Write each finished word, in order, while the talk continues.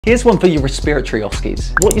Here's one for your respiratory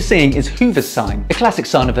OSCEs. What you're seeing is Hoover's sign, a classic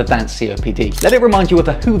sign of advanced COPD. Let it remind you of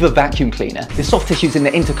a Hoover vacuum cleaner. The soft tissues in the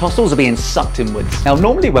intercostals are being sucked inwards. Now,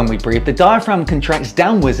 normally when we breathe, the diaphragm contracts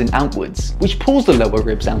downwards and outwards, which pulls the lower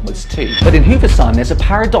ribs outwards too. But in Hoover's sign, there's a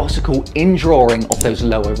paradoxical indrawing of those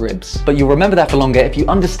lower ribs. But you'll remember that for longer if you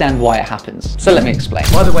understand why it happens. So let me explain.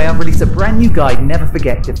 By the way, I've released a brand new guide, Never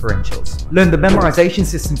Forget Differentials. Learn the memorization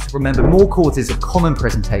systems to remember more causes of common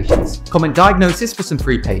presentations. Comment diagnosis for some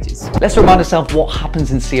free pages. Let's remind ourselves what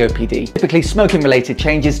happens in COPD. Typically, smoking-related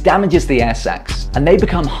changes damages the air sacs, and they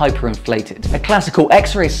become hyperinflated. A classical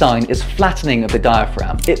X-ray sign is flattening of the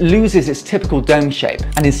diaphragm. It loses its typical dome shape,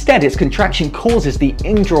 and instead its contraction causes the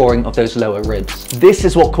indrawing of those lower ribs. This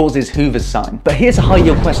is what causes Hoover's sign. But here's a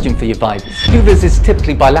high-yield question for your vibers. Hoover's is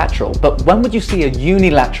typically bilateral, but when would you see a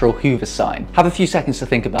unilateral Hoover's sign? Have a few seconds to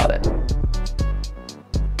think about it.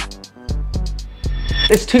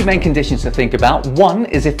 There's two main conditions to think about. One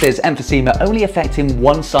is if there's emphysema only affecting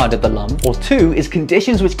one side of the lung, or two is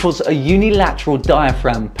conditions which cause a unilateral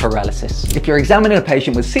diaphragm paralysis. If you're examining a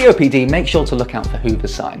patient with COPD, make sure to look out for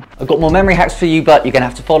Hoover's sign. I've got more memory hacks for you, but you're gonna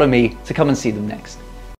have to follow me to come and see them next.